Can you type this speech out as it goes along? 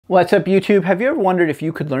What's up YouTube? Have you ever wondered if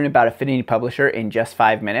you could learn about Affinity Publisher in just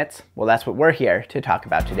 5 minutes? Well, that's what we're here to talk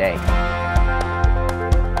about today.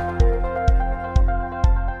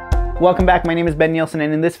 Welcome back, my name is Ben Nielsen,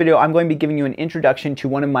 and in this video I'm going to be giving you an introduction to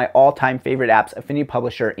one of my all-time favorite apps, Affinity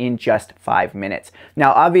Publisher, in just 5 minutes.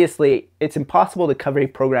 Now obviously, it's impossible to cover a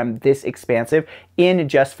program this expansive in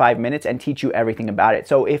just 5 minutes and teach you everything about it.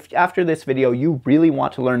 So if after this video you really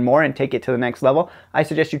want to learn more and take it to the next level, I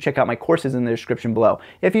suggest you check out my courses in the description below.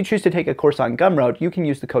 If you choose to take a course on Gumroad, you can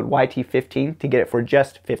use the code YT15 to get it for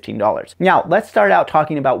just $15. Now let's start out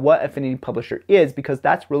talking about what Affinity Publisher is, because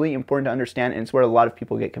that's really important to understand and it's where a lot of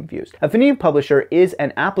people get confused. Affinity Publisher is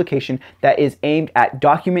an application that is aimed at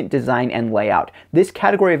document design and layout. This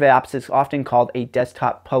category of apps is often called a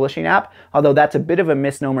desktop publishing app, although that's a bit of a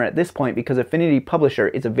misnomer at this point because Affinity Publisher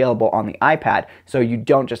is available on the iPad, so you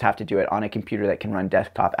don't just have to do it on a computer that can run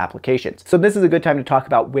desktop applications. So this is a good time to talk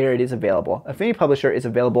about where it is available. Affinity Publisher is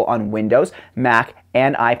available on Windows, Mac,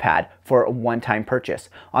 and iPad for a one-time purchase.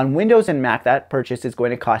 On Windows and Mac, that purchase is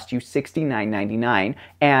going to cost you $69.99,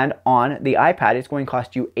 and on the iPad, it's going to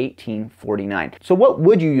cost you $18.49. So what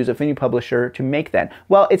would you use Affinity Publisher to make then?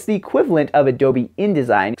 Well, it's the equivalent of Adobe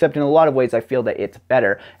InDesign, except in a lot of ways I feel that it's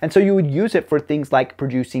better. And so you would use it for things like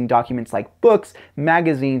producing documents like books,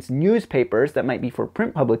 magazines, newspapers that might be for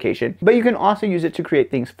print publication, but you can also use it to create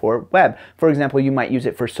things for web. For example, you might use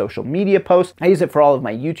it for social media posts. I use it for all of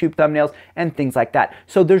my YouTube thumbnails and things like that.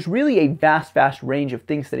 So there's really a vast range of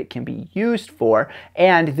things that it can be used for,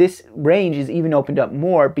 and this range is even opened up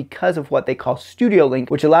more because of what they call Studio Link,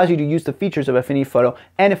 which allows you to use the features of Affinity Photo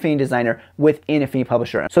and Affinity Designer within Affinity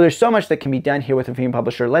Publisher. So there's so much that can be done here with Affinity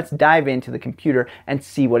Publisher. Let's dive into the computer and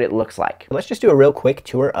see what it looks like. Let's just do a real quick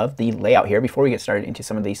tour of the layout here before we get started into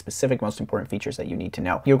some of the specific most important features that you need to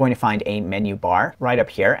know. You're going to find a menu bar right up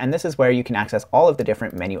here, and this is where you can access all of the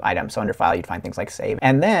different menu items. So under File, you'd find things like Save.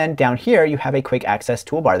 And then down here, you have a quick access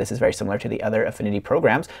toolbar. This is very similar to the other Affinity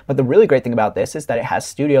programs, but the really great thing about this is that it has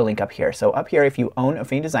Studio Link up here. So up here, if you own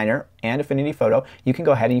Affinity Designer and Affinity Photo, you can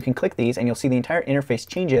go ahead and you can click these and you'll see the entire interface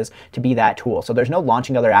changes to be that tool. So there's no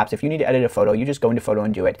launching other apps. If you need to edit a photo, you just go into Photo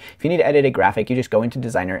and do it. If you need to edit a graphic, you just go into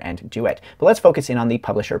Designer and do it. But let's focus in on the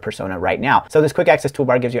Publisher persona right now. So this quick access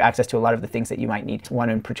toolbar gives you access to a lot of the things that you might need. One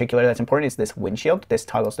in particular that's important is this windshield. This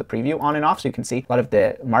toggles the preview on and off, so you can see a lot of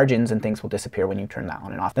the margins and things will disappear when you turn that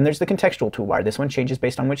on and off. Then there's the contextual toolbar. This one changes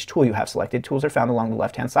based on which tool you have selected. Tools are found along the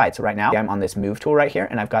left-hand side. So right now I'm on this move tool right here,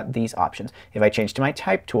 and I've got these options. If I change to my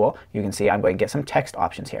type tool, you can see I'm going to get some text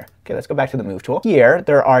options here. Okay, let's go back to the move tool. Here,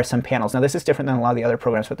 there are some panels. Now this is different than a lot of the other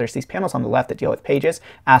programs, but there's these panels on the left that deal with pages,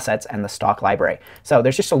 assets, and the stock library. So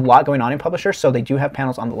there's just a lot going on in Publisher. So they do have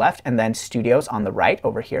panels on the left and then studios on the right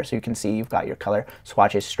over here. So you can see you've got your color,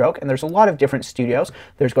 swatches, stroke, and there's a lot of different studios.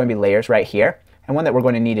 There's going to be layers right here. And one that we're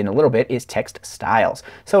going to need in a little bit is text styles.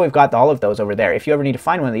 So we've got all of those over there. If you ever need to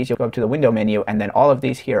find one of these, you'll go up to the window menu, and then all of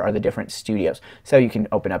these here are the different studios. So you can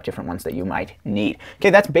open up different ones that you might need. Okay,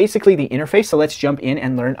 that's basically the interface. So let's jump in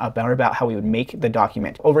and learn about how we would make the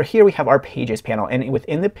document. Over here we have our Pages panel, and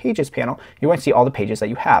within the Pages panel, you're going to see all the pages that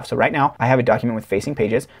you have. So right now I have a document with facing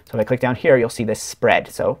pages. So if I click down here, you'll see this spread.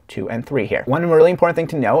 So 2 and 3 here. One really important thing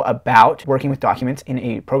to know about working with documents in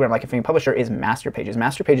a program like Affinity Publisher is master pages.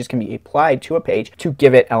 Master pages can be applied to a page to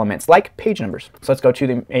give it elements like page numbers. So let's go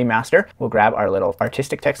to a master. We'll grab our little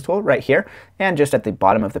artistic text tool right here, and just at the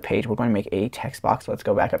bottom of the page we're going to make a text box. Let's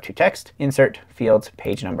go back up to text, insert, fields,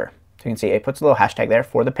 page number. So you can see it puts a little hashtag there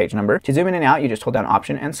for the page number. To zoom in and out, you just hold down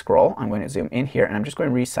Option and scroll. I'm going to zoom in here, and I'm just going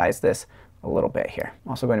to resize this a little bit here. I'm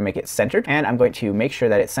also going to make it centered, and I'm going to make sure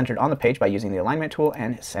that it's centered on the page by using the alignment tool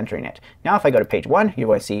and centering it. Now if I go to page 1, you're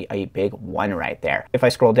going to see a big 1 right there. If I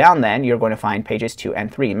scroll down, then you're going to find pages 2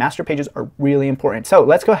 and 3. Master pages are really important. So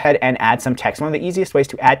let's go ahead and add some text. One of the easiest ways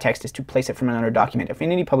to add text is to place it from another document.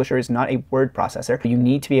 Affinity Publisher is not a word processor. You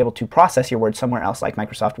need to be able to process your words somewhere else like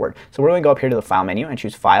Microsoft Word. So we're going to go up here to the File menu and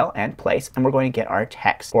choose File and Place, and we're going to get our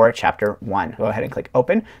text for Chapter 1. Go ahead and click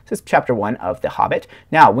Open. This is Chapter 1 of The Hobbit.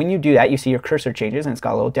 Now when you do that, you see your cursor changes, and it's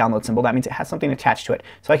got a little download symbol. That means it has something attached to it.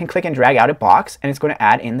 So I can click and drag out a box, and it's going to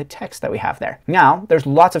add in the text that we have there. Now, there's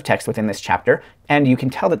lots of text within this chapter, and you can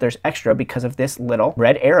tell that there's extra because of this little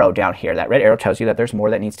red arrow down here. That red arrow tells you that there's more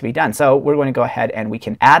that needs to be done. So we're going to go ahead and we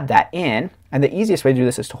can add that in. And the easiest way to do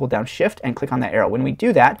this is to hold down Shift and click on that arrow. When we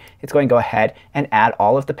do that, it's going to go ahead and add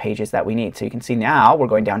all of the pages that we need. So you can see now we're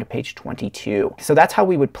going down to page 22. So that's how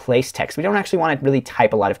we would place text. We don't actually want to really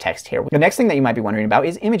type a lot of text here. The next thing that you might be wondering about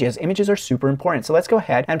is images. Images are super important. So let's go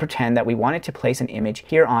ahead and pretend that we wanted to place an image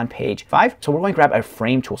here on page 5. So we're going to grab a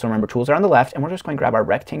frame tool. So remember, tools are on the left, and we're just going to grab our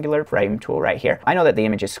rectangular frame tool right here. I know that the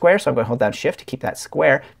image is square, so I'm going to hold down Shift to keep that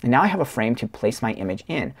square. And now I have a frame to place my image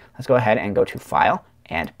in. Let's go ahead and go to File,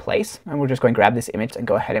 and place. And we're just going to grab this image and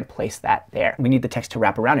go ahead and place that there. We need the text to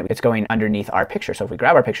wrap around it. It's going underneath our picture. So if we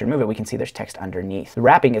grab our picture and move it, we can see there's text underneath. The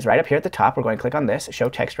wrapping is right up here at the top. We're going to click on this, show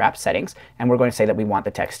text wrap settings, and we're going to say that we want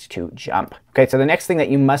the text to jump. Okay, so the next thing that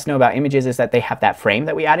you must know about images is that they have that frame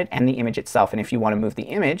that we added and the image itself. And if you want to move the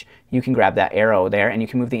image, you can grab that arrow there and you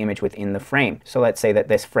can move the image within the frame. So let's say that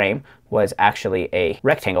this frame was actually a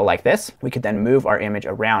rectangle like this. We could then move our image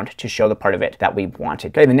around to show the part of it that we wanted.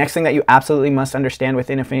 Okay, the next thing that you absolutely must understand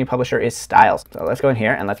within Affinity Publisher is styles. So let's go in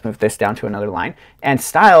here and let's move this down to another line. And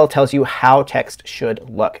style tells you how text should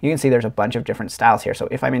look. You can see there's a bunch of different styles here. So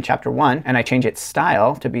if I'm in chapter 1 and I change its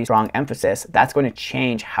style to be strong emphasis, that's going to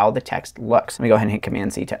change how the text looks. Let me go ahead and hit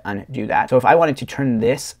Command Z to undo that. So if I wanted to turn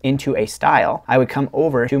this into a style, I would come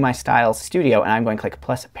over to my Styles Studio and I'm going to click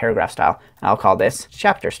plus paragraph style. And I'll call this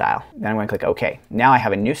chapter style. Then I'm going to click OK. Now I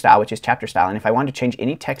have a new style, which is chapter style. And if I wanted to change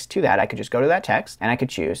any text to that, I could just go to that text and I could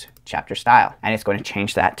choose chapter style. And it's going to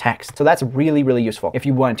change that text. So that's really, really useful. If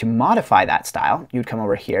you wanted to modify that style, you'd come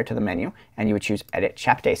over here to the menu and you would choose Edit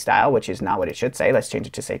Chapter Style, which is not what it should say. Let's change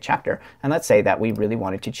it to say chapter. And let's say that we really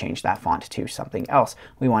wanted to change that font to something else.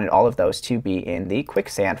 We wanted all of those to be in the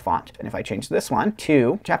Quicksand font. And if I change this one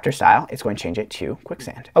to chapter style, it's going to change it to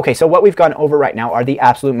Quicksand. Okay, so what we've gone over right now are the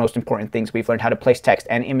absolute most important things. We've learned how to place text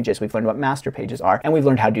and images. We've learned what master pages are, and we've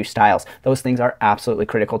learned how to do styles. Those things are absolutely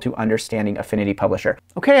critical to understanding Affinity Publisher.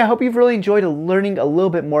 Okay, I hope you've really enjoyed learning a little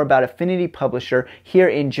bit more about Affinity Publisher here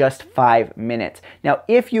in just 5 minutes. Now,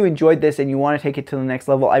 if you enjoyed this and you want to take it to the next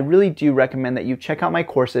level, I really do recommend that you check out my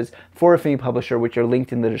courses for Affinity Publisher, which are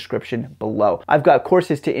linked in the description below. I've got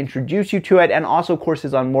courses to introduce you to it and also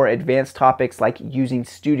courses on more advanced topics like using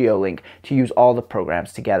Studio Link to use all the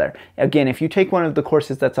programs together. Again, if you take one of the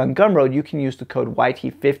courses that's on Gumroad, you can use the code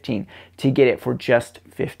YT15 to get it for just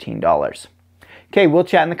 $15. Okay, we'll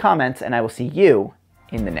chat in the comments and I will see you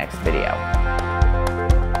in the next video.